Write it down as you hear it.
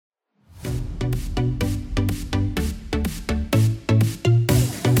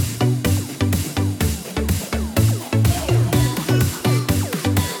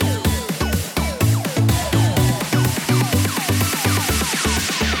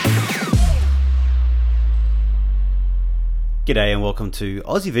G'day and welcome to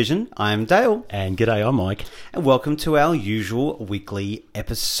Aussie Vision. I'm Dale. And g'day, I'm Mike. And welcome to our usual weekly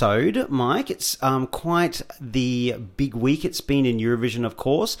episode, Mike. It's quite the big week it's been in Eurovision, of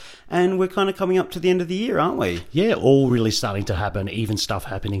course, and we're kind of coming up to the end of the year, aren't we? Yeah, all really starting to happen, even stuff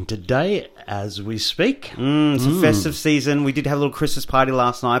happening today as we speak. It's a festive season. We did have a little Christmas party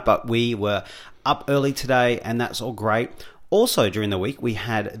last night, but we were up early today, and that's all great. Also, during the week, we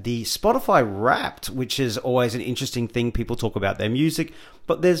had the Spotify Wrapped, which is always an interesting thing. People talk about their music,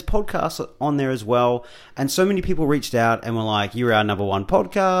 but there's podcasts on there as well. And so many people reached out and were like, you're our number one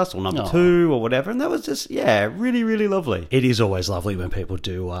podcast or number two or whatever. And that was just, really, really lovely. It is always lovely when people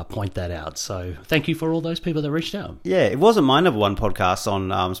do point that out. So thank you for all those people that reached out. Yeah, it wasn't my number one podcast on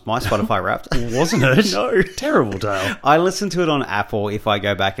my Spotify Wrapped. Wasn't it? No. Terrible, Dale. I listen to it on Apple if I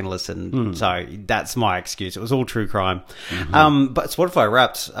go back and listen. So that's my excuse. It was all true crime. But Spotify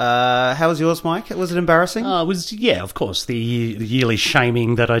Wrapped, how was yours, Mike? Was it embarrassing? It was, of course, the yearly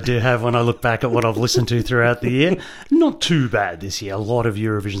shaming that I do have when I look back at what I've listened to throughout the year. Not too bad this year. A lot of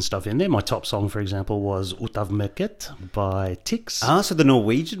Eurovision stuff in there. My top song, for example, was Utavmeket by Tix. So the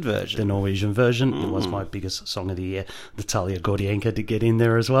Norwegian version. The Norwegian version. It was my biggest song of the year. Natalia Gordienka did get in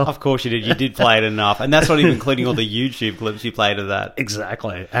there as well. Of course you did. You did play it enough. And that's not even including all the YouTube clips you played of that.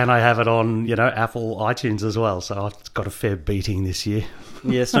 Exactly. And I have it on, Apple iTunes as well. So I've got a fair beating this year.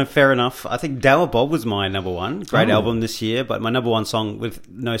 Yes, no, fair enough. I think Dower Bob was my number one. Great album this year, but my number one song, with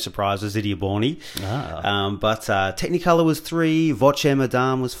no surprise, was Idia Borny. But Technicolor was 3, Voce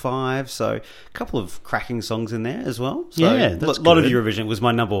Madame was 5, so a couple of cracking songs in there as well. So that's a lot of Eurovision was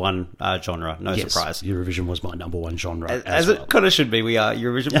my number one genre, no surprise. Eurovision was my number one genre as well. It kind of should be. We are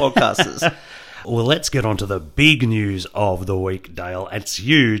Eurovision podcasters. Well, let's get on to the big news of the week, Dale. It's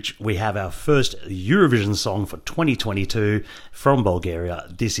huge. We have our first Eurovision song for 2022 from Bulgaria.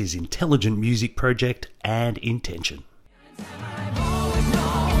 This is Intelligent Music Project and Intention.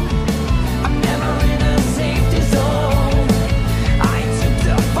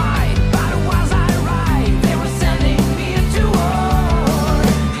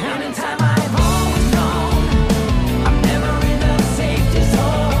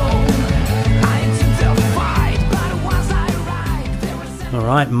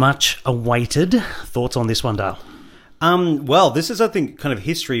 All right, much awaited. Thoughts on this one, Dale? Well, this is, I think, kind of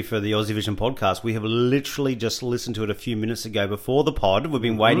history for the Aussie Vision podcast. We have literally just listened to it a few minutes ago before the pod. We've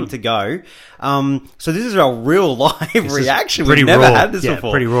been waiting to go. So this is our real live reaction. We've never had this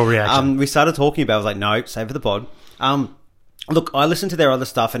before. Pretty raw reaction. We started talking about it. I was like, no, save for the pod. Look, I listened to their other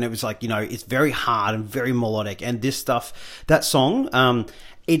stuff and it was like, it's very hard and very melodic. And this stuff, that song,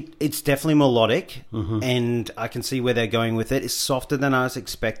 it's definitely melodic, and I can see where they're going with it. It's softer than I was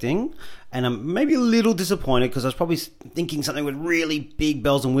expecting, and I'm maybe a little disappointed because I was probably thinking something with really big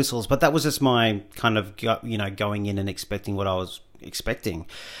bells and whistles, but that was just my kind of, going in and expecting what I was expecting.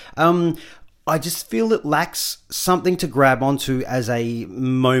 I just feel it lacks something to grab onto as a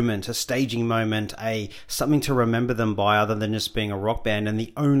moment, a staging moment, something to remember them by other than just being a rock band, and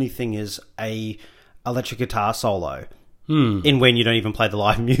the only thing is a electric guitar solo. In when you don't even play the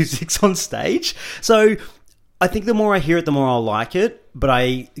live music on stage. So I think the more I hear it, the more I'll like it. But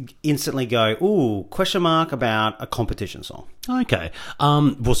I instantly go, ooh, question mark about a competition song. Okay.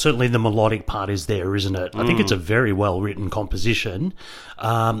 Well, certainly the melodic part is there, isn't it? I think it's a very well-written composition.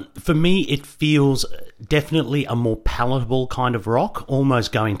 For me, it feels definitely a more palatable kind of rock,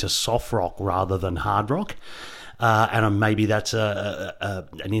 almost going to soft rock rather than hard rock. And maybe that's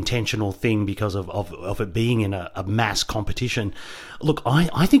an intentional thing because of it being in a mass competition. Look,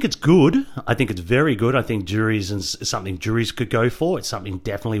 I think it's good. I think it's very good. I think is something juries could go for. It's something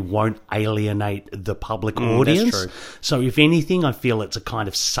definitely won't alienate the public audience. That's true. So if anything, I feel it's a kind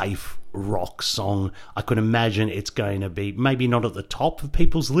of safe rock song. I could imagine it's going to be maybe not at the top of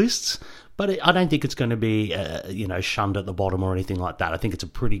people's lists, but I don't think it's going to be, shunned at the bottom or anything like that. I think it's a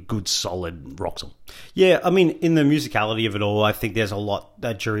pretty good, solid rock song. Yeah, I mean, in the musicality of it all, I think there's a lot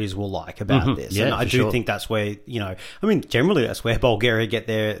that juries will like about this. Yeah, and I do think that's where, generally that's where Bulgaria get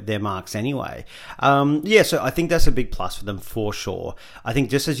their marks anyway. So I think that's a big plus for them for sure. I think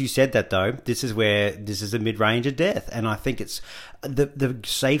just as you said that, though, this is the mid-range of death. And I think it's the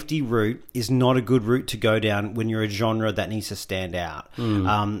safety route is not a good route to go down when you're a genre that needs to stand out.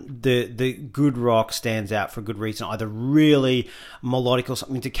 The good rock stands out for good reason, either really melodic or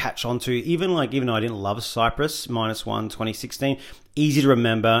something to catch onto. Even though I didn't love Cyprus -1 2016, easy to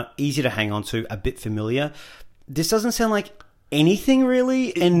remember, easy to hang on to, a bit familiar. This doesn't sound like anything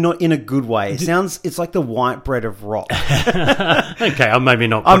really, and not in a good way. It's like the white bread of rock. Okay, I'm maybe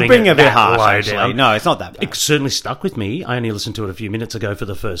not I'm putting being it a bit that harsh, low actually. down. No, it's not that bad. It certainly stuck with me. I only listened to it a few minutes ago for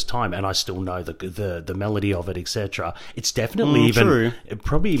the first time, and I still know the melody of it, etc. It's definitely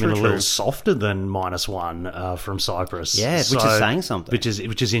probably even a little softer than -1 from Cypress. Yeah, which is saying something.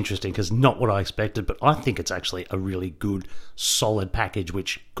 Which is interesting, because not what I expected, but I think it's actually a really good, solid package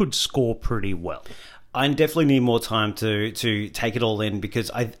which could score pretty well. I definitely need more time to take it all in, because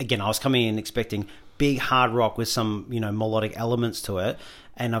I was coming in expecting big hard rock with some melodic elements to it,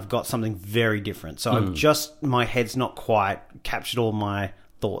 and I've got something very different. So my head's not quite captured all my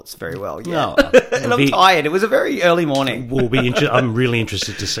thoughts very well yet. And I'm tired. It was a very early morning. I'm really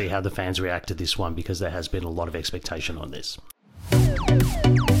interested to see how the fans react to this one, because there has been a lot of expectation on this.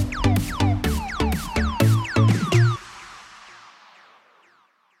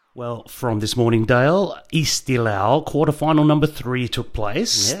 Well, from this morning, Dale, Istilau quarterfinal number 3 took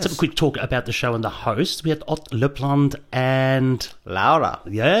place. Yes. Let's have a quick talk about the show and the host. We had Ott Lepland and Laura.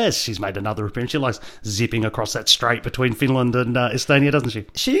 Yes, she's made another appearance. She likes zipping across that strait between Finland and Estonia, doesn't she?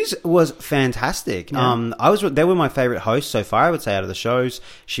 She was fantastic. Yeah. They were my favourite hosts so far, I would say, out of the shows.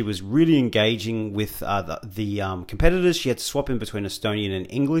 She was really engaging with the competitors. She had to swap in between Estonian and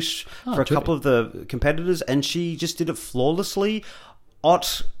English for a couple of the competitors, and she just did it flawlessly.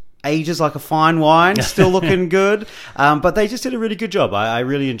 Ott ages like a fine wine, still looking good. But they just did a really good job. I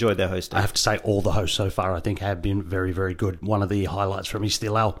really enjoyed their hosting. I have to say, all the hosts so far, I think, have been very, very good. One of the highlights from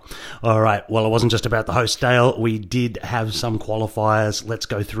Istilau. All right, well, it wasn't just about the host, Dale. We did have some qualifiers. Let's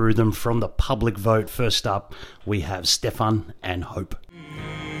go through them from the public vote. First up, we have Stefan and Hope.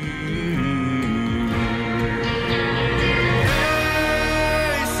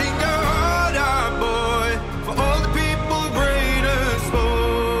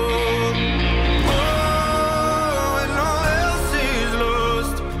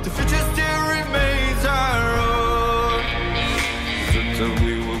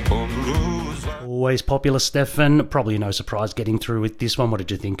 Always popular, Stefan. Probably no surprise getting through with this one. What did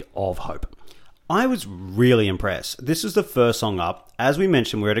you think of Hope? I was really impressed. This was the first song up. As we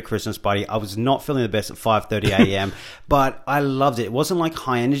mentioned, we were at a Christmas party. I was not feeling the best at 5:30 a.m., but I loved it. It wasn't like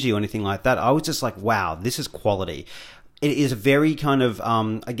high energy or anything like that. I was just like, wow, this is quality. It is a very kind of,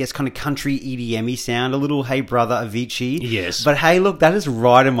 kind of country EDM-y sound, a little Hey Brother Avicii. Yes. But hey, look, that is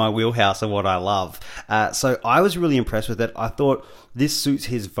right in my wheelhouse of what I love. So I was really impressed with it. I thought this suits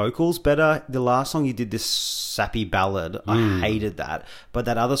his vocals better. The last song he did, this sappy ballad, I hated that. But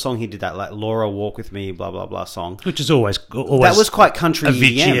that other song he did, that like Laura Walk With Me, blah, blah, blah song. Which is always that was quite country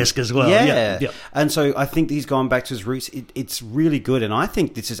Avicii-esque as well. Yeah. Yeah. And so I think he's gone back to his roots. It's really good. And I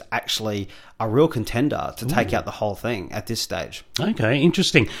think this is actually a real contender to take out the whole thing at this stage. Okay,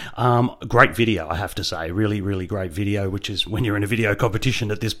 interesting. Great video, I have to say. Really, really great video, which is when you're in a video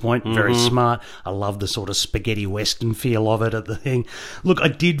competition at this point. Very smart. I love the sort of spaghetti western feel of it at the thing. Look, I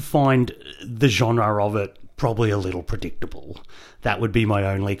did find the genre of it probably a little predictable. That would be my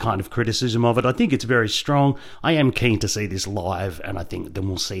only kind of criticism of it. I think it's very strong. I am keen to see this live, and I think then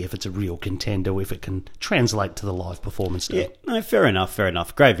we'll see if it's a real contender, if it can translate to the live performance. Yeah, no, fair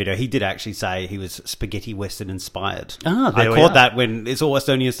enough. Great video. He did actually say he was spaghetti western inspired. There I caught that when it's all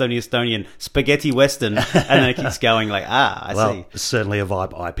Estonian, spaghetti western, and then it keeps going like, I see. Certainly a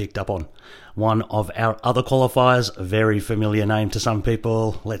vibe I picked up on. One of our other qualifiers, a very familiar name to some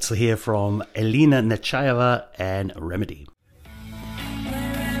people. Let's hear from Elina Nechaeva and Remedy.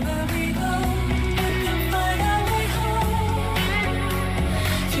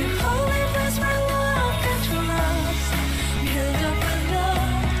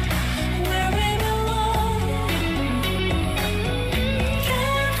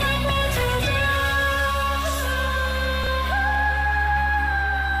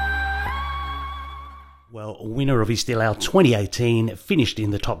 Well, winner of Istilau 2018, finished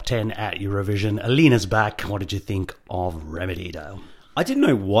in the top 10 at Eurovision. Alina's back. What did you think of Remedy, Dale? I didn't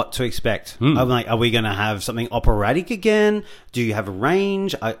know what to expect. I'm like, are we going to have something operatic again? Do you have a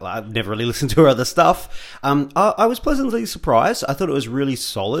range? I've never really listened to her other stuff. I was pleasantly surprised. I thought it was really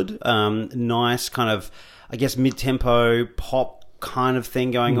solid. Nice kind of, I guess, mid-tempo pop kind of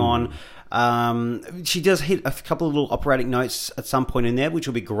thing going on. She does hit a couple of little operatic notes at some point in there, which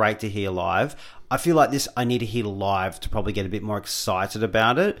will be great to hear live. I feel like this, I need to hear live to probably get a bit more excited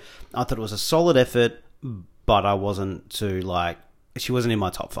about it. I thought it was a solid effort, but I wasn't too she wasn't in my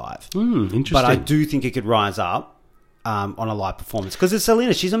top 5. Interesting. But I do think it could rise up on a live performance, because it's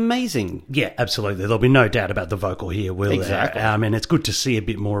Selena. She's amazing. Yeah, absolutely. There'll be no doubt about the vocal here, will Exactly. there? And it's good to see a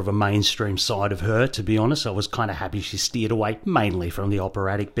bit more of a mainstream side of her, to be honest. I was kind of happy she steered away mainly from the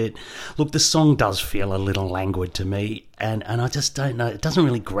operatic bit. Look, the song does feel a little languid to me. and I just don't know. It doesn't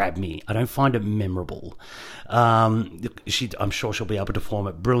really grab me. I don't find it memorable. I'm sure she'll be able to perform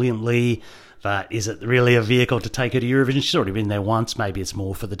it brilliantly. But is it really a vehicle to take her to Eurovision? She's already been there once. Maybe it's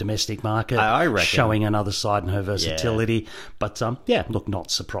more for the domestic market. I reckon. Showing another side and her versatility. But, look,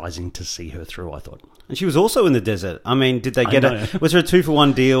 not surprising to see her through, I thought. And she was also in the desert. I mean, did they get was there a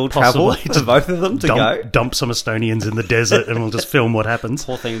 2-for-1 deal travel for both of them to go? Dump some Estonians in the desert and we'll just film what happens.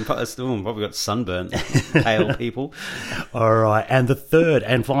 Poor thing, probably got sunburnt, pale people. All right, and the third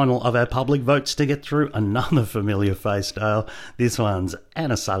and final of our public votes to get through, another familiar face, Dale. This one's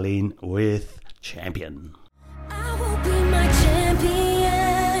Anna Sahlin with Champion. I will be my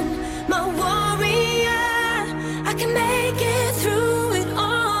champion, my warrior. I can make it through it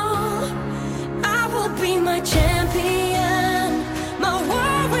all. I will be my champion, my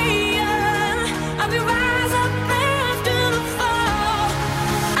warrior. I will rise up after the fall.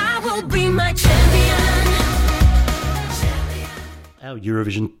 I will be my champion. Our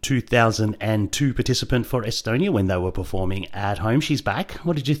Eurovision 2002 participant for Estonia when they were performing at home. She's back.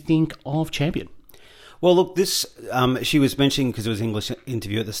 What did you think of Champion? Well, look, this she was mentioning, because it was an English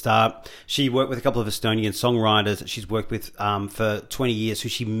interview at the start, she worked with a couple of Estonian songwriters that she's worked with for 20 years, who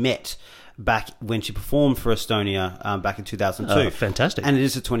she met back when she performed for Estonia back in 2002. Oh, fantastic. And it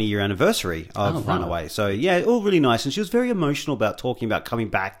is a 20-year anniversary of Runaway. So, yeah, all really nice. And she was very emotional about talking about coming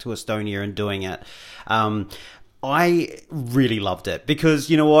back to Estonia and doing it. I really loved it because,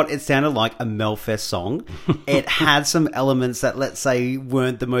 you know what, it sounded like a Melfest song. It had some elements that, let's say,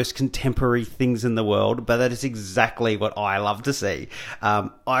 weren't the most contemporary things in the world, but that is exactly what I love to see.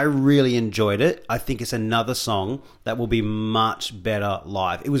 I really enjoyed it. I think it's another song that will be much better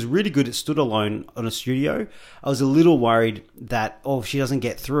live. It was really good. It stood alone on a studio. I was a little worried that, if she doesn't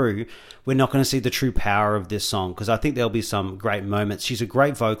get through, we're not going to see the true power of this song, because I think there'll be some great moments. She's a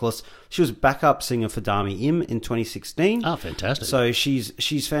great vocalist. She was backup singer for Dami Im in 2016. Oh, fantastic. So she's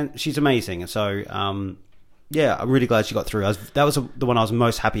amazing. So, I'm really glad she got through. That was the one I was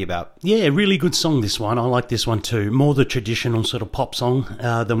most happy about. Yeah, really good song, this one. I like this one too. More the traditional sort of pop song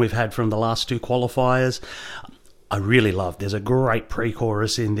than we've had from the last two qualifiers. I really love. There's a great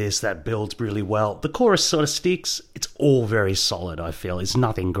pre-chorus in this that builds really well. The chorus sort of sticks. It's all very solid, I feel. It's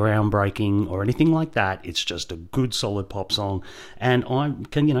nothing groundbreaking or anything like that. It's just a good, solid pop song. And I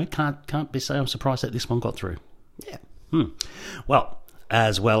can't say I'm surprised that this one got through. Yeah. Well,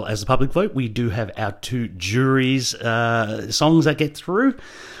 as well as the public vote, we do have our two juries' songs that get through.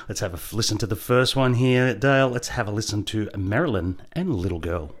 Let's have a listen to the first one here, Dale. Let's have a listen to Marilyn and Little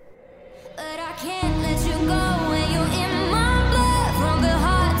Girl. But I can't let you go.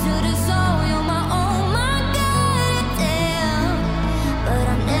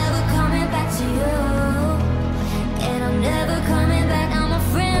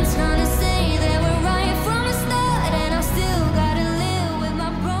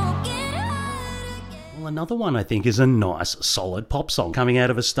 Another one, I think, is a nice, solid pop song coming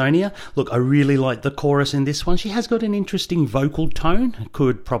out of Estonia. Look, I really like the chorus in this one. She has got an interesting vocal tone.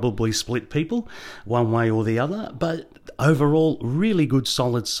 Could probably split people one way or the other. But overall, really good,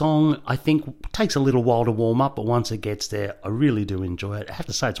 solid song. I think takes a little while to warm up, but once it gets there, I really do enjoy it. I have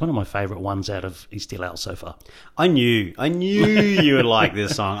to say, it's one of my favourite ones out of Istilal so far. I knew you would like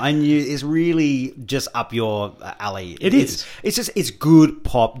this song. I knew it's really just up your alley. It's good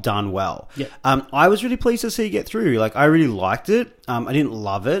pop done well. Yeah. I was really pleased to see it get through. Like, I really liked it. I didn't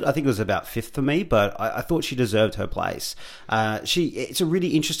love it. I think it was about fifth for me, but I thought she deserved her place. It's a really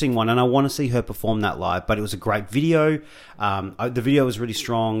interesting one, and I want to see her perform that live. But it was a great video. The video was really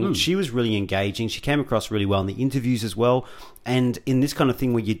strong. She was really engaging. She came across really well in the interviews as well. And in this kind of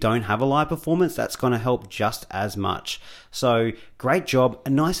thing where you don't have a live performance, that's going to help just as much. So, great job.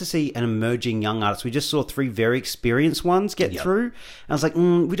 And nice to see an emerging young artist. We just saw 3 very experienced ones get through. And I was like,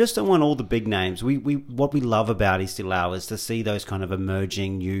 we just don't want all the big names. What we love about Istilal is to see those kind of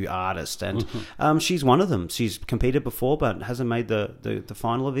emerging new artists. And she's one of them. She's competed before, but hasn't made the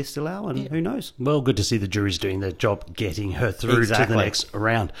final of Istilal. And who knows? Well, good to see the jury's doing their job getting her through to the next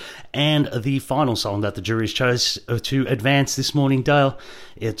round. And the final song that the juries chose to advance this morning, Dale,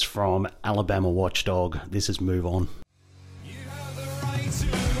 it's from Alabama Watchdog. This is Move On. You have the right to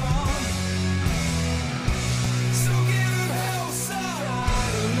wrong, so give it hell some,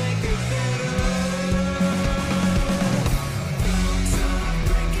 try to make it better. Stop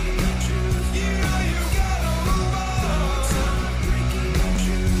breaking the truth. You know you gotta move on. Stop breaking the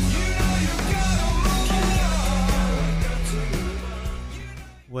truth. You know you gotta move on.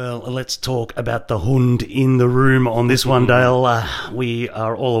 Well, let's talk about the Hund in the room on this one, Dale. We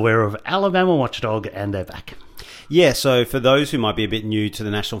are all aware of Alabama Watchdog, and they're back. Yeah, so for those who might be a bit new to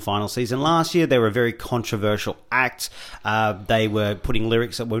the national final season, last year they were a very controversial act. They were putting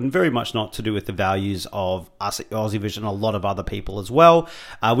lyrics that were very much not to do with the values of us at Aussie Vision, a lot of other people as well.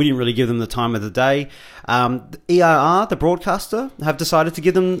 We didn't really give them the time of the day. ERR, the broadcaster, have decided to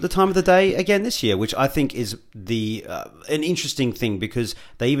give them the time of the day again this year, which I think is an interesting thing, because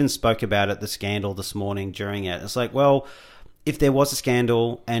they even spoke about it, the scandal this morning during it. It's like, well, if there was a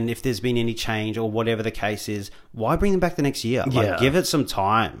scandal and if there's been any change or whatever the case is, why bring them back the next year? Like, Yeah. give it some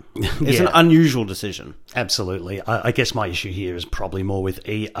time. It's Yeah. an unusual decision. Absolutely. I guess my issue here is probably more with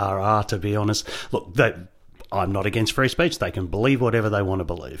ERR, to be honest. Look, I'm not against free speech. They can believe whatever they want to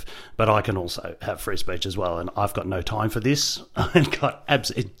believe. But I can also have free speech as well. And I've got no time for this.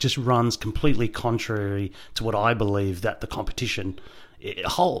 It just runs completely contrary to what I believe that the competition it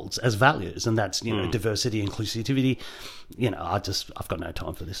holds as values, and that's diversity, inclusivity. I've got no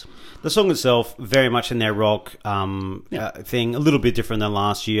time for this. The song itself, very much in their rock thing, a little bit different than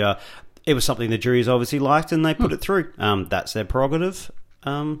last year. It was something the juries obviously liked, and they put it through. That's their prerogative.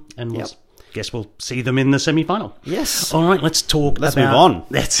 And Yep. guess we'll see them in the semi-final. Yes. All right, let's talk. Let's about, move on.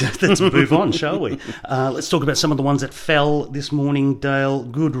 Let's move on, shall we? Let's talk about some of the ones that fell this morning, Dale.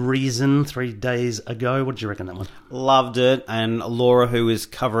 Good Reason, 3 days ago. What did you reckon that one? Loved it, and Laura, who is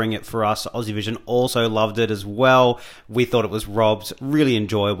covering it for us, Aussie Vision, also loved it as well. We thought it was robbed. Really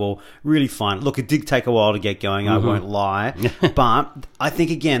enjoyable, really fun. Look, it did take a while to get going, I won't lie. But I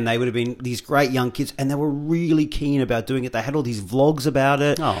think, again, they would have been these great young kids, and they were really keen about doing it. They had all these vlogs about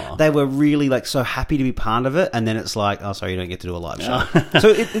it. Aw. They were really so happy to be part of it, and then it's like, oh, sorry, you don't get to do a live show.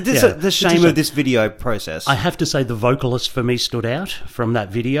 So this Yeah. the shame of this video process. I have to say the vocalist for me stood out from that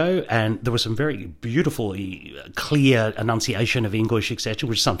video, and there was some very beautifully clear enunciation of English, etc.,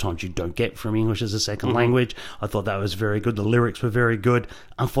 which sometimes you don't get from English as a 2nd language. I thought that was very good. The lyrics were very good.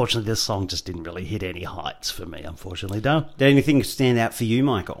 Unfortunately, this song just didn't really hit any heights for me, unfortunately, Dale. Did anything stand out for you,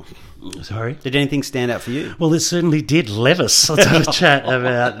 Michael? Sorry? Did anything stand out for you? Well, it certainly did. Levis. Let's have a chat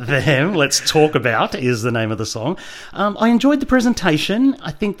about them. Let's Talk About is the name of the song. I enjoyed the presentation. I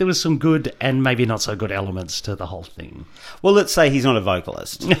think there was some good and maybe not so good elements to the whole thing. Well, let's say he's not a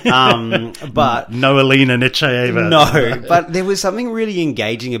vocalist. But No Alina Nichayeva. no, but there was something really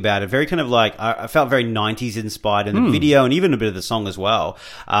engaging about it. Very kind of like, I felt very 90s inspired in the video and even a bit of the song as well.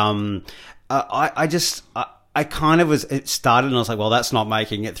 I kind of it started and I was like, well, that's not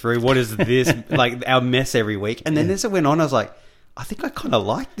making it through. What is this? Like our mess every week. And then as it went on, I was like, I think I kind of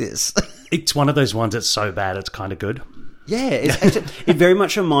like this. It's one of those ones that's so bad it's kind of good. Yeah, it very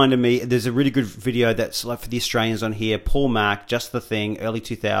much reminded me. There's a really good video that's like for the Australians on here. Paul Mac, Just the Thing, early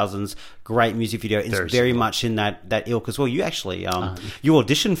 2000s, great music video. It's very similar. much in that ilk as well. You actually you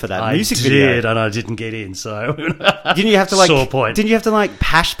auditioned for that I music did, video. and I didn't get in, so... Didn't you have to Sore point. Didn't you have to like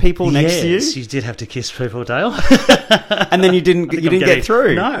pash people next to you? Yes, you did have to kiss people, Dale. And then you didn't get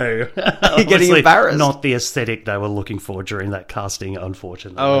through. No. You're getting Obviously embarrassed. Not the aesthetic they were looking for during that casting,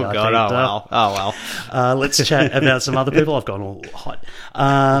 unfortunately. Oh I god! think, Oh well! let's chat about some other people. I've gone all hot.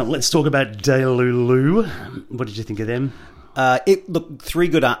 Let's talk about Delulu. What did you think of them? Look, 3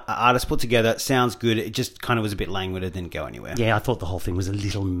 good artists put together. It sounds good. It just kind of was a bit languid. It didn't go anywhere. Yeah, I thought the whole thing was a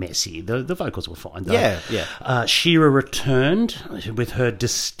little messy. The vocals were fine, though. Yeah. Shira returned with her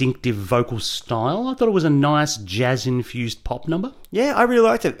distinctive vocal style. I thought it was a nice jazz-infused pop number. Yeah, I really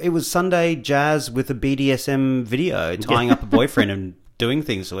liked it. It was Sunday jazz with a BDSM video, tying up a boyfriend and doing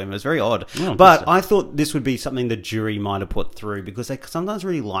things to him. It was very odd. Oh, but I thought this would be something the jury might have put through because they sometimes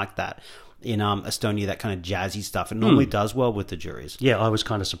really like that in Estonia, that kind of jazzy stuff. It normally does well with the juries. Yeah, I was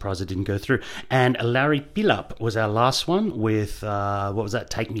kind of surprised it didn't go through. And Larry Pilap was our last one with, what was that,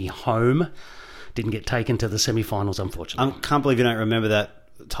 Take Me Home. Didn't get taken to the semi-finals, unfortunately. I can't believe you don't remember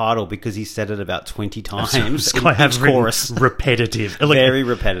that title because he said it about 20 times It's in quite each chorus. repetitive. Very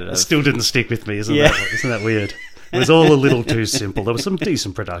repetitive. It still didn't stick with me, isn't that weird? It was all a little too simple. There was some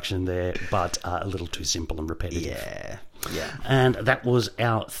decent production there, but a little too simple and repetitive. Yeah. And that was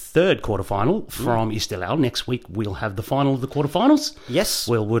our 3rd quarterfinal from Istilal. Next week, we'll have the final of the quarterfinals. Yes.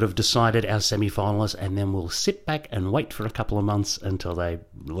 We would have decided our semi-finalists, and then we'll sit back and wait for a couple of months until they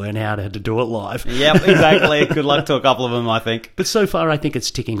learn how to do it live. Yep, exactly. Good luck to a couple of them, I think. But so far, I think it's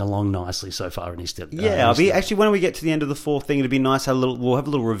ticking along nicely so far in Istilal. Yeah, I'll be actually when we get to the end of the 4th thing, it'd be nice. We'll have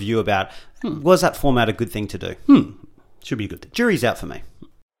a little review about was that format a good thing to do? Should be a good thing. Jury's out for me.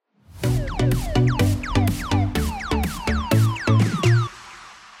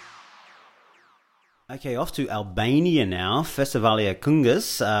 Okay, off to Albania now. Festivalia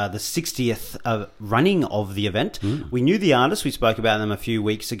Kungas, the 60th running of the event. We knew the artists. We spoke about them a few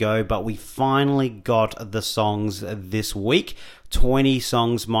weeks ago, but we finally got the songs this week. 20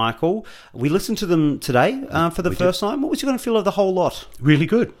 songs, Michael. We listened to them today for the first time. What was you going to feel of the whole lot? Really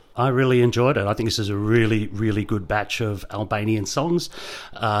good. I really enjoyed it. I think this is a really, really good batch of Albanian songs.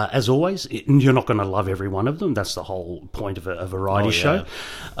 As always, you're not going to love every one of them. That's the whole point of a variety show.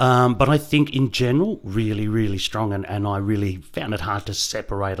 But I think in general, really, really strong, and I really found it hard to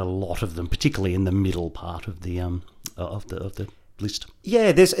separate a lot of them, particularly in the middle part of the list.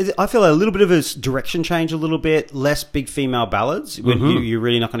 Yeah, I feel a little bit of a direction change, a little bit less big female ballads. You're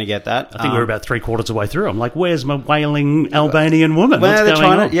really not going to get that. I think we're about 3/4 of the way through. I'm like, where's my wailing Albanian woman? Well, What's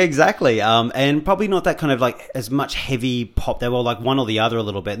going on? yeah, exactly. And probably not that kind of like as much heavy pop. They were like one or the other a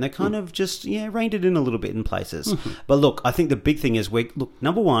little bit, and they kind of just reined it in a little bit in places. But look, I think the big thing is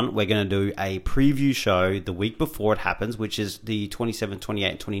number one, we're going to do a preview show the week before it happens, which is the 27th, 28th,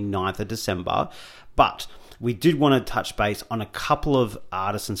 and 29th of December. But we did want to touch base on a couple of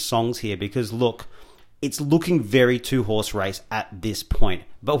artists and songs here because, look, it's looking very two-horse race at this point.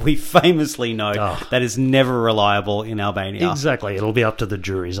 But we famously know that is never reliable in Albania. Exactly. It'll be up to the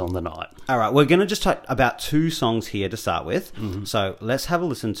juries on the night. All right, we're going to just talk about 2 songs here to start with. So let's have a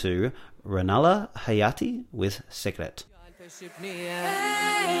listen to Ranala Hayati with Secret.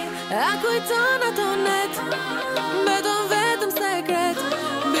 Hey, a kujton ato net, beton vetëm sekret.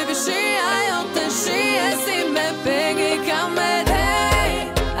 Baby, shia jote shie si me pegi kamet.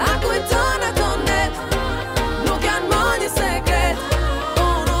 Hey, a kujton ato net, nuk janë më një sekret.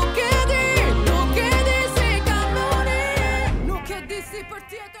 Oh, nuk e di si kam muni, nuk e di si për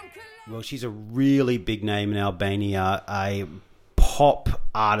tjetën këllë. Well, she's a really big name in Albania, a pop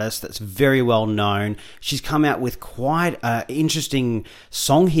artist that's very well known. She's come out with quite an interesting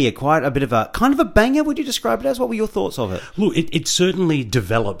song here, quite a bit of a kind of a banger. Would you describe it as? What were your thoughts of it? Look, it certainly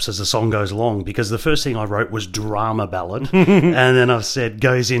develops as the song goes along because the first thing I wrote was drama ballad and then I've said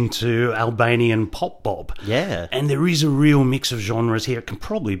goes into Albanian pop bop. Yeah. And there is a real mix of genres here. It can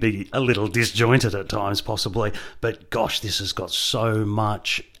probably be a little disjointed at times possibly, but gosh, this has got so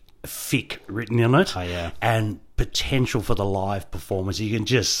much fic written in it. Oh, yeah. And potential for the live performance. You can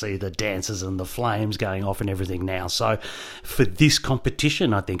just see the dances and the flames going off and everything now. So for this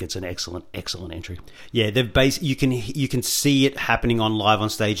competition, I think it's an excellent entry. Yeah, you can see it happening live on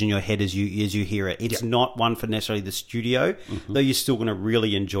stage in your head as you hear it. It's not one for necessarily the studio, though you're still going to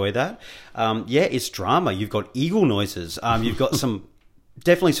really enjoy that. It's drama. You've got eagle noises. You've got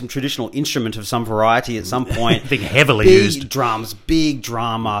definitely some traditional instrument of some variety at some point. I think heavily big used. Drums, big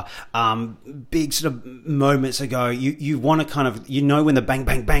drama, big sort of moments ago. You want to kind of, when the bang,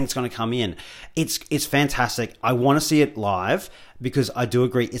 bang, bang's going to come in. It's fantastic. I want to see it live because I do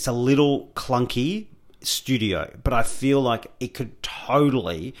agree it's a little clunky studio, but I feel like it could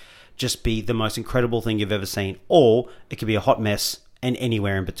totally just be the most incredible thing you've ever seen, or it could be a hot mess and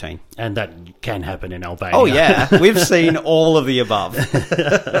anywhere in between. And that can happen in Albania. Oh, yeah. We've seen all of the above.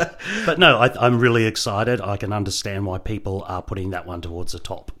 But no, I'm really excited. I can understand why people are putting that one towards the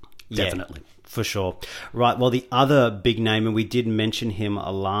top. Definitely. Yeah, for sure. Right, well, the other big name, and we did mention him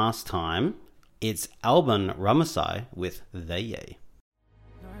last time, it's Alban Ramasai with They Ye.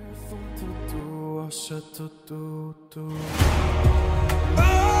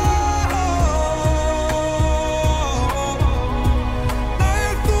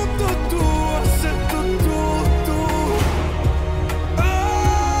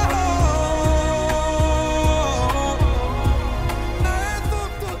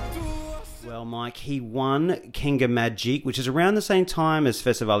 Mike, he won Kenga Magic, which is around the same time as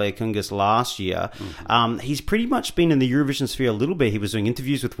Festivale Kungas last year. He's pretty much been in the Eurovision sphere a little bit. He was doing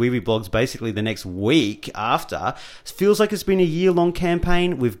interviews with Wee Blogs basically the next week after. It feels like it's been a year-long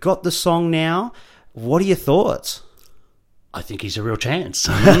campaign. We've got the song now. What are your thoughts? I think he's a real chance.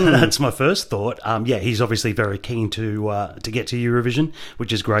 That's my first thought. He's obviously very keen to get to Eurovision,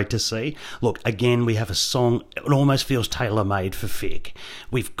 which is great to see. Look, again, we have a song. It almost feels tailor-made for FIC.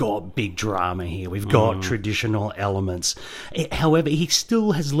 We've got big drama here. We've got traditional elements. However, he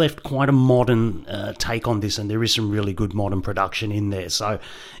still has left quite a modern take on this, and there is some really good modern production in there. So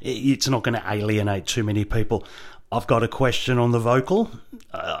it's not going to alienate too many people. I've got a question on the vocal.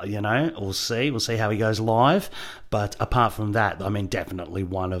 We'll see. We'll see how he goes live. But apart from that, I mean, definitely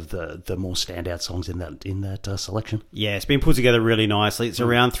one of the more standout songs in that selection. Yeah, it's been put together really nicely. It's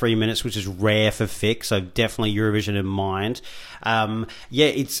around 3 minutes, which is rare for FIC, so definitely Eurovision in mind.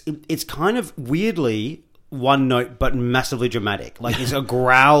 It's kind of weirdly one note, but massively dramatic. Like, it's a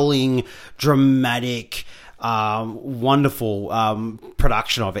growling, dramatic, wonderful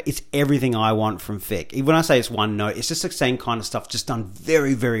production of it. It's everything I want from Fick. Even when I say it's one note, it's just the same kind of stuff, just done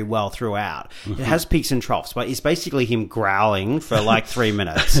very, very well throughout. It has peaks and troughs, but it's basically him growling for like 3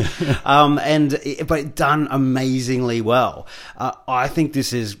 minutes, but done amazingly well. I think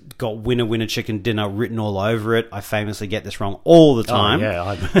this has got Winner Winner Chicken Dinner written all over it. I famously get this wrong all the time.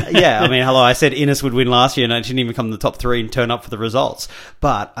 Yeah, I mean, hello, I said Innes would win last year and it didn't even come in the top 3 and turn up for the results.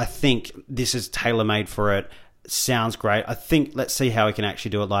 But I think this is tailor-made for it. Sounds great. I think let's see how we can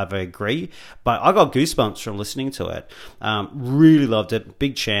actually do it live. I agree, but I got goosebumps from listening to it. Really loved it.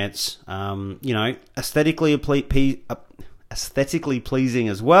 Big chance. Aesthetically pleasing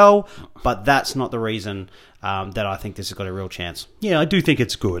as well, but that's not the reason that I think this has got a real chance. Yeah, I do think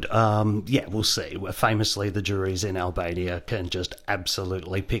it's good. We'll see. Famously, the juries in Albania can just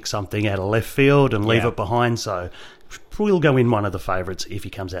absolutely pick something out of left field and leave it behind, so we'll go in one of the favourites. If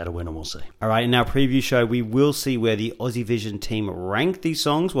he comes out a winner, we'll see. All right, in our preview show, we will see where the Aussie Vision team rank these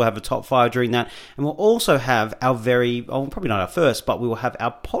songs. We'll have a top 5 during that, and we'll also have our probably not our first, but we will have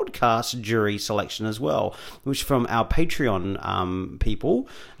our podcast jury selection as well, which from our Patreon people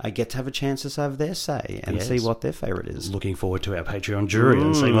get to have a chance to have their say and see what their favourite is. Looking forward to our Patreon jury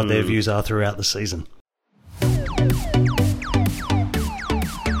and see what their views are throughout the season.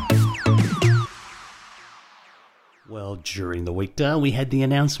 Well, during the weekday, we had the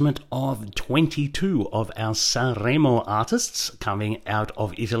announcement of 22 of our Sanremo artists coming out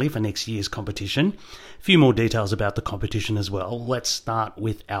of Italy for next year's competition. A few more details about the competition as well. Let's start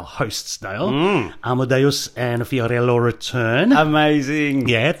with our hosts, Dale. Amadeus and Fiorello return. Amazing.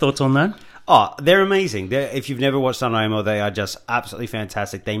 Yeah, thoughts on that? Oh, they're amazing. If you've never watched Sanremo, they are just absolutely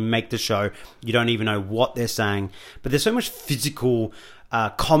fantastic. They make the show. You don't even know what they're saying. But there's so much physical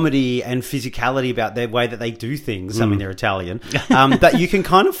comedy and physicality about their way that they do things. I mean, they're Italian. That you can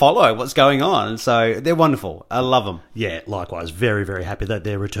kind of follow what's going on. So they're wonderful. I love them. Yeah, likewise. Very, very happy that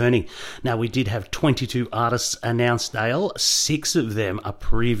they're returning. Now, we did have 22 artists announced, Dale. 6 of them are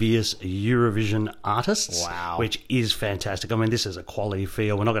previous Eurovision artists. Wow. Which is fantastic. I mean, this is a quality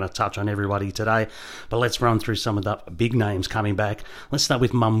field. We're not going to touch on everybody today, but let's run through some of the big names coming back. Let's start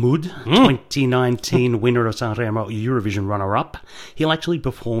with Mahmood, 2019 winner of Sanremo, Eurovision runner-up. He'll actually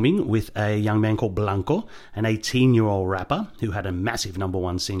performing with a young man called Blanco, an 18-year-old rapper who had a massive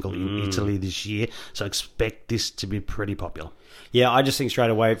 #1 single in Italy this year. So expect this to be pretty popular. Yeah, I just think straight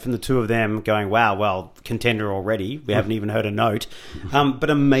away from the two of them going, wow, well, contender already. We haven't even heard a note. But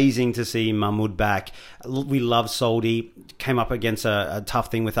amazing to see Mahmood back. We love Soldi. Came up against a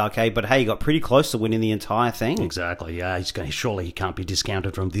tough thing with Arcade, but hey, he got pretty close to winning the entire thing. Exactly, yeah. Surely he can't be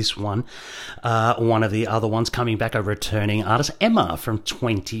discounted from this one. One of the other ones coming back, a returning artist, Emma from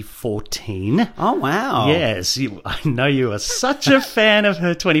 2014. Oh, wow. Yes, I know you are such a fan of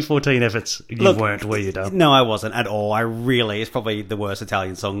her 2014 efforts. You weren't, were you, Dale? No, I wasn't at all. It's probably the worst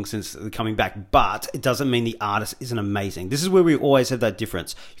Italian song since coming back, but it doesn't mean the artist isn't amazing. This is where we always have that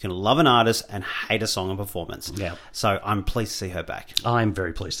difference. You can love an artist and hate a song and performance. Yeah. So I'm pleased to see her back. I'm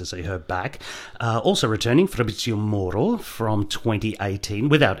very pleased to see her back. Also returning, Fabrizio Moro from 2018,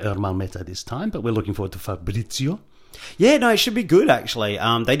 without Ermal Meta this time, but we're looking forward to Fabrizio. Yeah, no, it should be good, actually.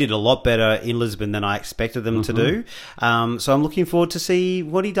 They did a lot better in Lisbon than I expected them to do. So I'm looking forward to see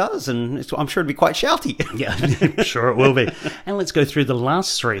what he does, and I'm sure it'll be quite shouty. Yeah, sure it will be. And let's go through the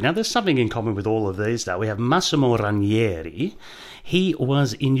last 3. Now, there's something in common with all of these, though. We have Massimo Ranieri. He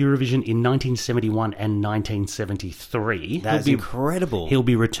was in Eurovision in 1971 and 1973. That's incredible. He'll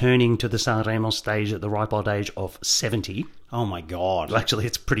be returning to the Sanremo stage at the ripe old age of 70. Oh, my God. Actually,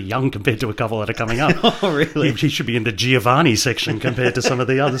 it's pretty young compared to a couple that are coming up. Oh, really? He should be in the Giovanni section compared to some of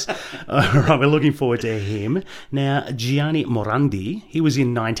the others. Right, we're looking forward to him. Now, Gianni Morandi, he was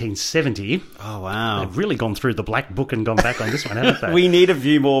in 1970. Oh, wow. They've really gone through the black book and gone back on this one, haven't they? We need a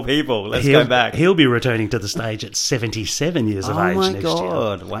few more people. Let's go back. He'll be returning to the stage at 77 years of age next year. Oh, my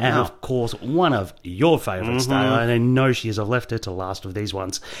God. Wow. And, of course, one of your favourites, Dale, and I know she has left her to last of these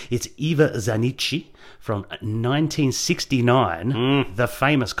ones. It's Eva Zanicci from 1969, the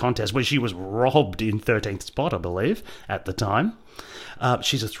famous contest where she was robbed in 13th spot, I believe, at the time.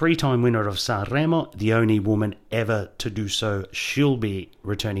 She's a 3-time winner of Sanremo, the only woman ever to do so. She'll be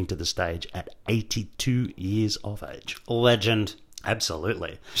returning to the stage at 82 years of age. Legend.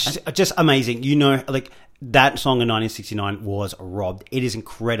 Absolutely. Just amazing. You know, like, that song in 1969 was robbed. It is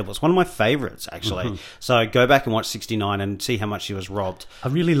incredible. It's one of my favourites, actually. So go back and watch 69 and see how much she was robbed. I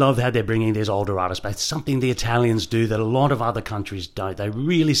really love how they're bringing these older artists back. It's something the Italians do that a lot of other countries don't. They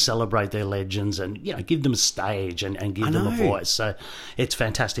really celebrate their legends and, you know, give them a stage and give them a know. voice. So it's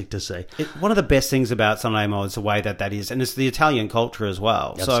fantastic to see. One of the best things about Sanremo is the way that is, and it's the Italian culture as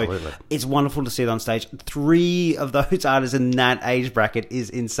well. Absolutely. So it's wonderful to see it on stage. 3 of those artists in that age bracket is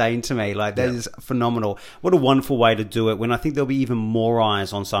insane to me. Like, that is phenomenal. What a wonderful way to do it when I think there'll be even more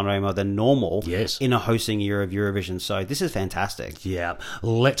eyes on Sanremo than normal Yes. in a hosting year of Eurovision. So this is fantastic. Yeah.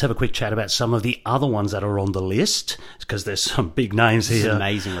 Let's have a quick chat about some of the other ones that are on the list, because there's some big names This is here. an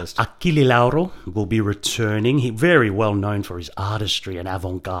amazing list. Achille Lauro will be returning. He very well known for his artistry and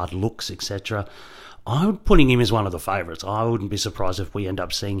avant-garde looks, etc. I'm putting him as one of the favourites. I wouldn't be surprised if we end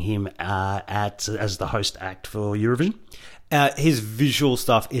up seeing him as the host act for Eurovision. His visual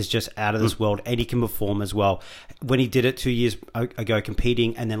stuff is just out of this world, and he can perform as well. When he did it 2 years ago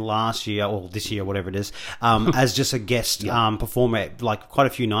competing, and then last year, or this year, whatever it is, as just a guest performer, like quite a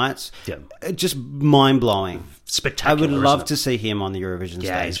few nights, just mind-blowing. I Spectacular. would love isn't it? to see him on the Eurovision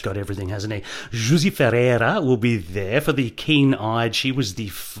Yeah, he's stage. got everything, hasn't he? Josie Ferreira will be there for the keen-eyed. She was the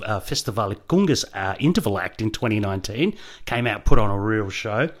Festival Kungas interval act in 2019. Came out, put on a real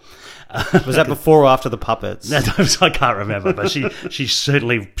show. Was that before or after the puppets? I can't remember, but she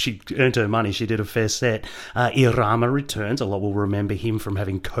certainly earned her money. She did a fair set. Irama returns. A lot will remember him from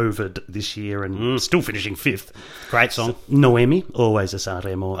having COVID this year and still finishing 5th. Great song. Noemi, always a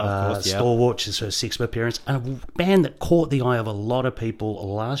Sanremo course, yeah. stalwart. Is her 6th appearance. And a band that caught the eye of a lot of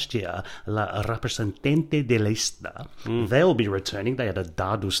people last year, La Rappresentante dell'Ista. They'll be returning. They had a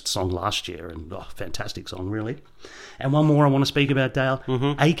Dardust song last year, and fantastic song, really. And one more I want to speak about, Dale,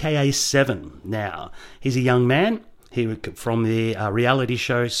 a.k.a. Seven. Now, he's a young man. He from the reality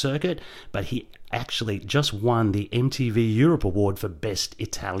show circuit, but he actually just won the MTV Europe Award for Best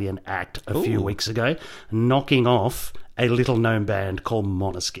Italian Act a few weeks ago, knocking off a little-known band called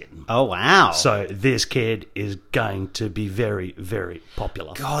Måneskin. Oh, wow. So this kid is going to be very, very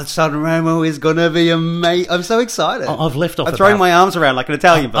popular. God, Sanremo is going to be amazing. I'm so excited. I've left off I'm throwing about- my arms around like an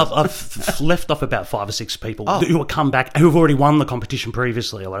Italian person. I've left off about 5 or 6 people who have come back, who've already won the competition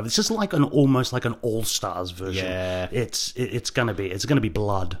previously or whatever. It's just like almost like an all-stars version. Yeah. It's gonna be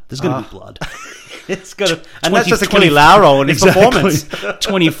blood. There's gonna be blood. It's going to... And that's just 20 Achille Lauro and his performance.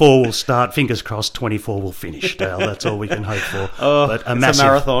 24 will start. Fingers crossed. 24 will finish. Dale. That's all we can hope for. But It's a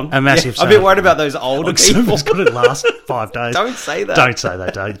marathon. A massive. Yeah, I'm a bit worried about those older people. It's going to last 5 days. Don't say that. Don't say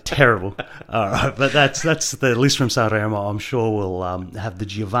that, Dale. Terrible. All right, but that's the list from Sanremo. I'm sure we'll have the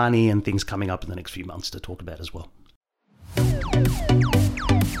Giovanni and things coming up in the next few months to talk about as well.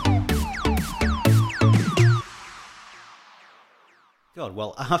 God,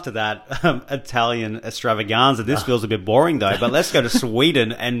 well, after that Italian extravaganza, this feels a bit boring though, but let's go to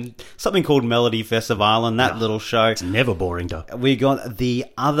Sweden and something called Melody Festival and that little show. It's never boring, Dale. We got the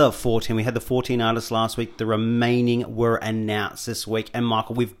other 14. We had the 14 artists last week. The remaining were announced this week. And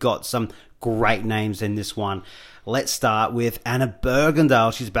Michael, we've got some great names in this one. Let's start with Anna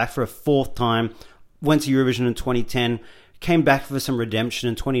Bergendahl. She's back for a 4th time. Went to Eurovision in 2010. Came back for some redemption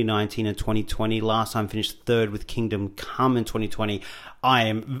in 2019 and 2020. Last time finished 3rd with Kingdom Come in 2020. I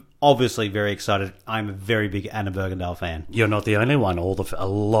am obviously very excited. I'm a very big Anna Bergendahl fan. You're not the only one. A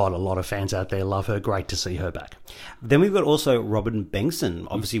lot of fans out there love her. Great to see her back. Then we've got also Robin Bengtsson.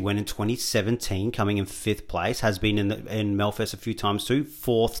 Obviously went in 2017, coming in 5th place. Has been in Melfest a few times too.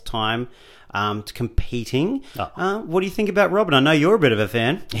 4th time competing. What do you think about Robin? I know you're a bit of a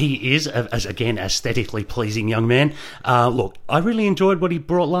fan. He is, as again, aesthetically pleasing young man. Look, I really enjoyed what he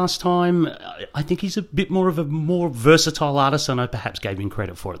brought last time. I think he's a bit more of a more versatile artist than I perhaps gave him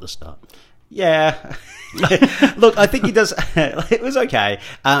credit for at the start. Yeah. Look, I think he does. It was okay.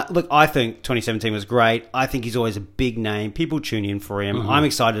 Look, I think 2017 was great. I think he's always a big name. People tune in for him. I'm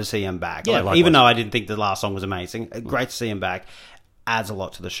excited to see him back. Yeah, Like, likewise. even though I didn't think the last song was amazing. Great to see him back. Adds a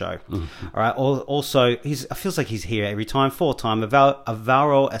lot to the show. All right. Also, it feels like he's here every time. 4th time.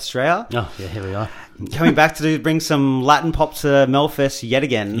 Alvaro Estrella. Oh, yeah, here we are. Coming back to bring some Latin pop to Melfest yet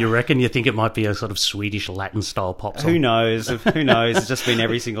again. You reckon? You think it might be a sort of Swedish Latin style pop song? Who knows? Who knows? It's just been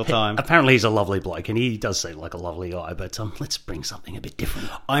every single time. Apparently he's a lovely bloke, and he does seem like a lovely guy, but let's bring something a bit different.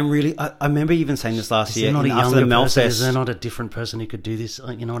 I remember even saying this last Is year. there not a after the younger person? Melfest. Is there not a different person who could do this?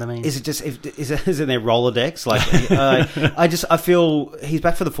 You know what I mean? Is it just is it in their Rolodex? Like I feel he's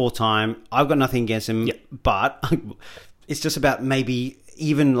back for the 4th time. I've got nothing against him, but it's just about maybe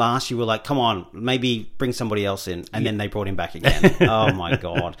even last year we were like, come on, maybe bring somebody else in, and then they brought him back again. Oh my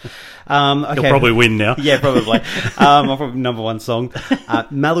god! Okay. He'll probably win now. Yeah, probably. I'll probably number 1 song.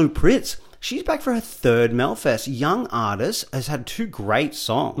 Malu Pritz. she's back for her third Melfest. Young artist, has had 2 great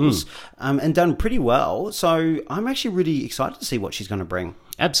songs and done pretty well. So I'm actually really excited to see what she's going to bring.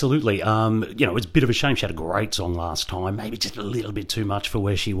 Absolutely. You know, it's a bit of a shame. She had a great song last time, maybe just a little bit too much for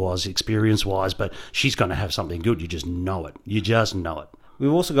where she was experience-wise, but she's going to have something good. You just know it. You just know it.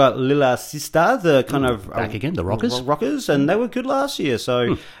 We've also got Lila Sista, the kind of... Back again, the Rockers. Rockers, and they were good last year.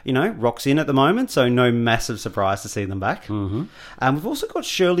 So, you know, Rock's in at the moment, so no massive surprise to see them back. Mm-hmm. We've also got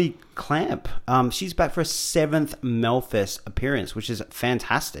Shirley Clamp. She's back for a 7th Melfest appearance, which is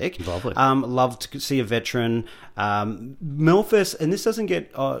fantastic. Lovely. Love to see a veteran. Melfest, and this doesn't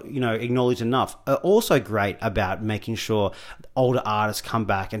get, acknowledged enough, are also great about making sure older artists come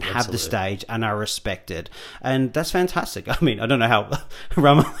back and have the stage and are respected. And that's fantastic. I mean, I don't know how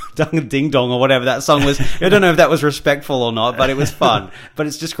Rama Ding Dong or whatever that song was. I don't know if that was respectful or not, but it was fun. But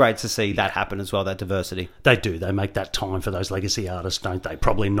it's just great to see that happen as well, that diversity. They do. They make that time for those legacy artists, don't they?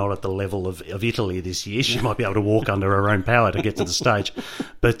 Probably not at the level of Italy this year. She might be able to walk under her own power to get to the stage.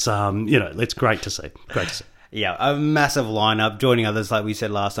 But, it's great to see. Great to see. Yeah, a massive lineup, joining others, like we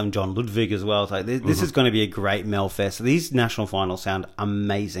said last time, John Ludwig as well. So this is going to be a great Melfest. These national finals sound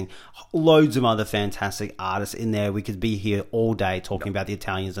amazing. Loads of other fantastic artists in there. We could be here all day talking about the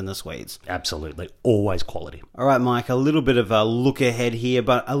Italians and the Swedes. Absolutely. Always quality. All right, Mike, a little bit of a look ahead here,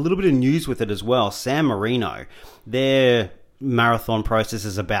 but a little bit of news with it as well. San Marino, their marathon process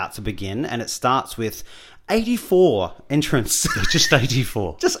is about to begin, and it starts with 84 entrants. Just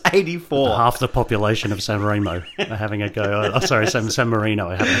 84. Just 84. Half the population of San Remo are having a go. San Marino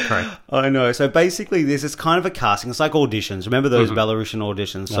are having a crack. I know. So basically, this is kind of a casting. It's like auditions. Remember those Belarusian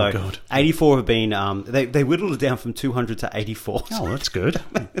auditions? So God. 84 have been. They whittled it down from 200 to 84. Oh, that's good.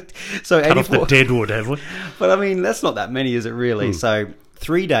 So Cut 84. off the deadwood, have we? But I mean, that's not that many, is it really? So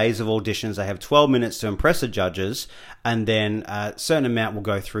 3 days of auditions. They have 12 minutes to impress the judges, and then a certain amount will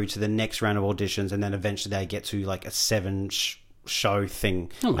go through to the next round of auditions, and then eventually they get to like a 7-show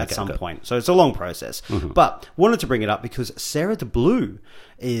thing at some point. So it's a long process. But wanted to bring it up because Sarah de Blue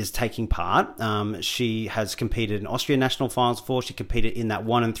is taking part. She has competed in Austrian national finals before. She competed in that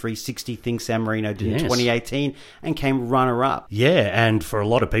 1 in 360 thing San Marino did in 2018 and came runner-up. Yeah, and for a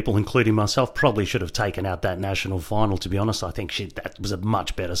lot of people, including myself, probably should have taken out that national final, to be honest. I think that was a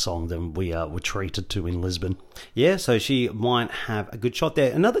much better song than we were treated to in Lisbon. Yeah, so she might have a good shot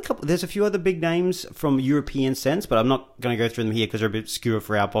there. There's a few other big names from European sense, but I'm not going to go through them here because they're a bit obscure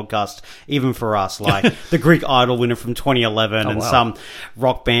for our podcast, even for us, like the Greek Idol winner from 2011 some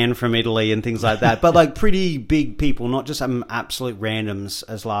rock band from Italy and things like that. But like pretty big people, not just some absolute randoms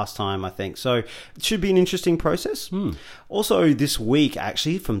as last time, I think. So it should be an interesting process. Also this week,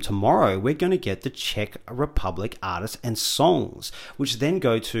 actually, from tomorrow, we're going to get the Czech Republic artists and songs, which then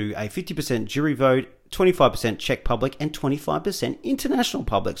go to a 50% jury vote, 25% Czech public, and 25% international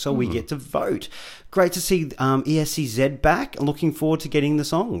public. So we get to vote. Great to see ESCZ back. Looking forward to getting the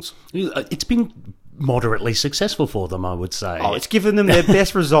songs. It's been moderately successful for them, I would say. Oh, it's given them their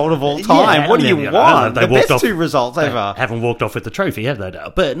best result of all time. What do you want? They the best 2 results ever. Haven't walked off with the trophy, have they?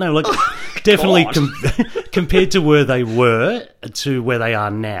 But no, look, definitely compared to where they were to where they are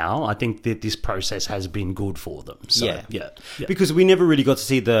now, I think that this process has been good for them. So, yeah. Because we never really got to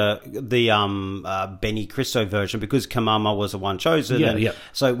see the Benny Cristo version because Kamama was the one chosen.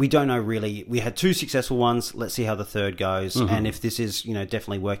 So we don't know really. We had 2 successful ones. Let's see how the third goes and if this is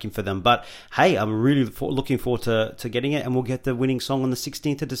definitely working for them. But hey, I'm really looking forward to getting it, and we'll get the winning song on the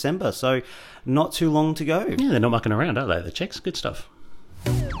 16th of December. So not too long to go. Yeah, they're not mucking around, are they? The Czechs, good stuff.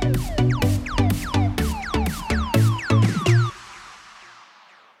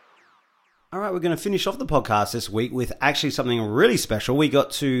 All right, we're going to finish off the podcast this week with actually something really special. We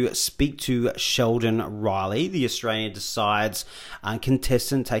got to speak to Sheldon Riley, the Australian Decides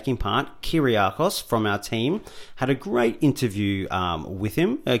contestant taking part, Kyriakos from our team. Had a great interview with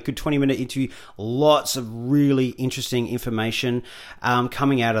him, a good 20-minute interview. Lots of really interesting information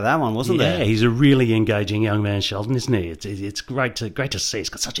coming out of that one, wasn't there? Yeah, he's a really engaging young man, Sheldon, isn't he? It's great to see. He's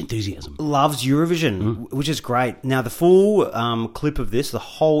got such enthusiasm. Loves Eurovision, which is great. Now, the full clip of this, the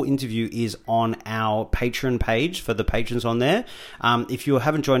whole interview is on our Patreon page for the patrons on there. If you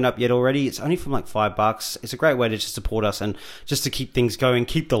haven't joined up yet already, it's only from like $5. It's a great way to just support us and just to keep things going,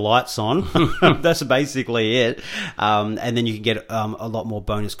 keep the lights on. That's basically it. And then you can get a lot more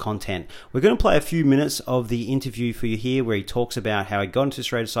bonus content. We're going to play a few minutes of the interview for you here where he talks about how he got into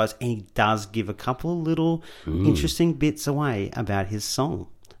Australia Decides, and he does give a couple of little interesting bits away about his song.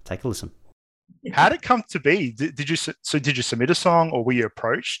 Take a listen. How did it come to be? Did you submit a song, or were you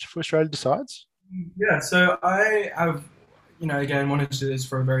approached for Australia Decides? Yeah, so I have, again, wanted to do this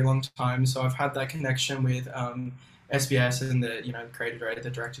for a very long time. So I've had that connection with SBS and the creator, the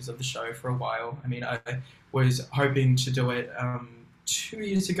directors of the show for a while. I mean, I was hoping to do it 2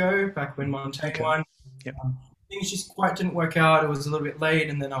 years ago, back when Montaigne won. Yep. Things just quite didn't work out. It was a little bit late,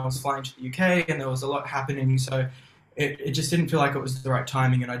 and then I was flying to the UK, and there was a lot happening, so it just didn't feel like it was the right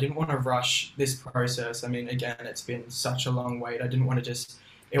timing, and I didn't want to rush this process. I mean, again, it's been such a long wait. I didn't want to just.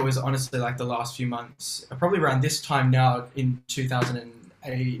 It was honestly like the last few months, probably around this time now in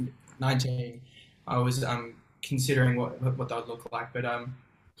 2019, I was considering what that would look like. But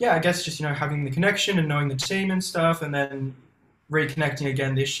yeah, I guess just having the connection and knowing the team and stuff, and then reconnecting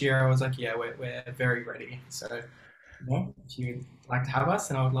again this year, I was like, yeah, we're very ready. So if you'd like to have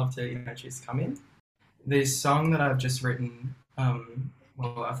us, and I would love to just come in. This song that I've just written,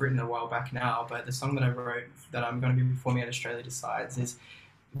 well, I've written it a while back now, but the song that I wrote that I'm going to be performing at Australia Decides is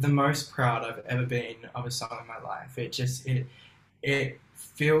the most proud I've ever been of a song in my life. It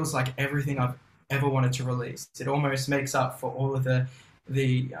feels like everything I've ever wanted to release. It almost makes up for all of the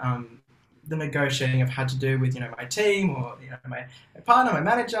negotiating I've had to do with my team, or my partner, my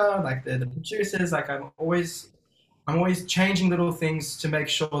manager, like the producers. Like I'm always changing little things to make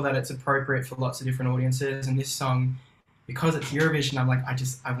sure that it's appropriate for lots of different audiences. And this song, because it's Eurovision, I'm like,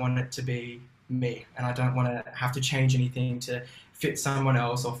 I want it to be me, and I don't want to have to change anything to fit someone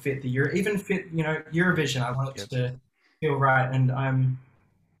else or fit Eurovision. I want it to feel right, and I'm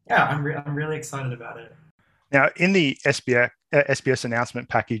really excited about it. Now, in the SBS announcement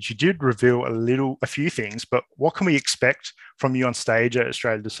package, you did reveal a few things, but what can we expect from you on stage at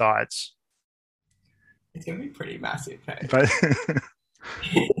Australia Decides? It's going to be pretty massive. Hey? But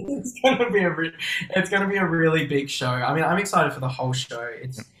It's going to be a really big show. I mean, I'm excited for the whole show.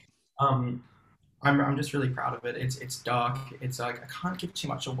 It's I'm just really proud of it. It's dark. It's like I can't give too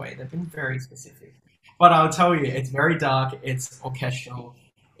much away. They've been very specific, but I'll tell you, it's very dark. It's orchestral.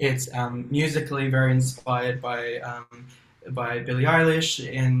 It's musically very inspired by Billie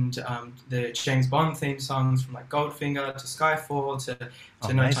Eilish and the James Bond theme songs, from like Goldfinger to Skyfall to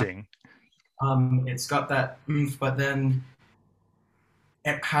amazing. No Time. It's got that oomph, but then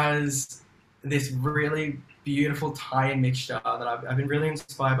it has this really beautiful Thai mixture that I've been really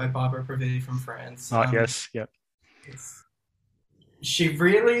inspired by Barbara Pravi from France. Yes, yep. She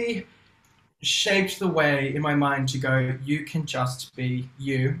really shaped the way in my mind to go, you can just be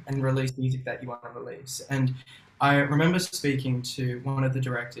you and release music that you want to release. And I remember speaking to one of the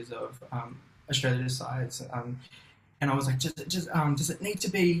directors of Australia Decides, and I was like, does it need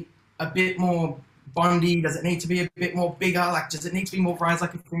to be a bit more Bondy? Does it need to be a bit more bigger? Like, does it need to be more Rise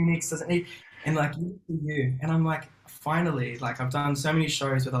Like a Phoenix? Does it need... And like, you need to be you. And I'm like, finally, like I've done so many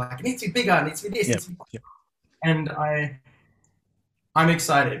shows where they're like, it needs to be bigger, it needs to be this. Yep. It needs to be... And I'm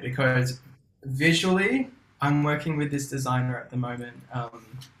excited because visually, I'm working with this designer at the moment. I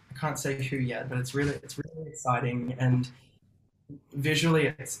can't say who yet, but it's really exciting. And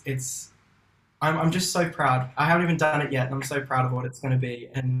visually, I'm just so proud. I haven't even done it yet, and I'm so proud of what it's going to be.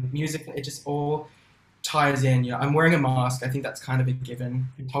 And musically, it just all ties in. I'm wearing a mask. I think that's kind of a given.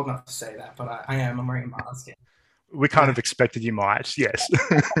 I'm told not to say that, but I am. I'm wearing a mask. We kind of expected you might, yes.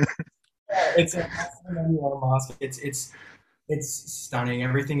 It's a mask. It's stunning.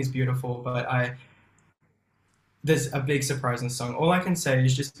 Everything is beautiful, but there's a big surprise in the song. All I can say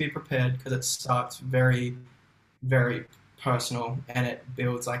is just be prepared, because it starts very, very personal and it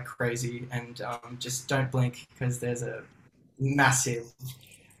builds like crazy. And just don't blink, because there's a massive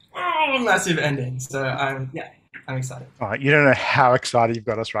ending. So I'm excited. All right, you don't know how excited you've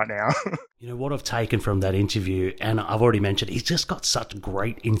got us right now. You know, what I've taken from that interview, and I've already mentioned, he's just got such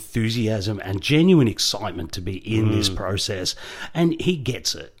great enthusiasm and genuine excitement to be in this process. And he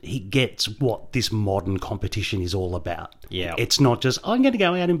gets it. He gets what this modern competition is all about. Yeah. It's not just, I'm going to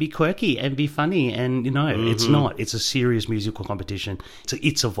go out and be quirky and be funny. And, it's not. It's a serious musical competition.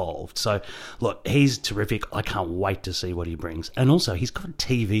 It's evolved. So, look, he's terrific. I can't wait to see what he brings. And also, he's got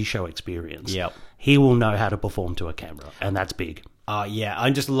TV show experience. Yep. He will know how to perform to a camera, and that's big. Yeah, I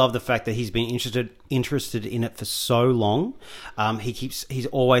just love the fact that he's been interested in it for so long. He's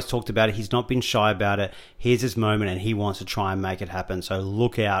always talked about it. He's not been shy about it. Here's his moment, and he wants to try and make it happen. So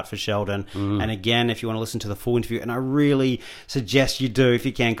look out for Sheldon. And again, if you want to listen to the full interview, and I really suggest you do if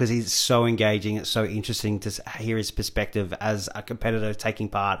you can, because he's so engaging. It's so interesting to hear his perspective as a competitor taking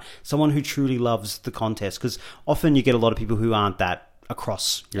part, someone who truly loves the contest. Because often you get a lot of people who aren't that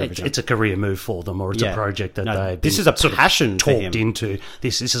across Eurovision. It's a career move for them, or it's a project that they've this is a passion talked for him. into.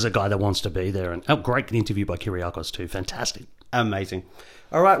 This is a guy that wants to be there. And great interview by Kyriakos too. Fantastic. Amazing.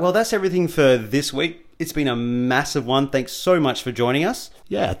 All right, well, that's everything for this week. It's been a massive one. Thanks so much for joining us.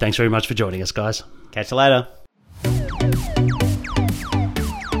 Yeah, thanks very much for joining us, guys. Catch you later.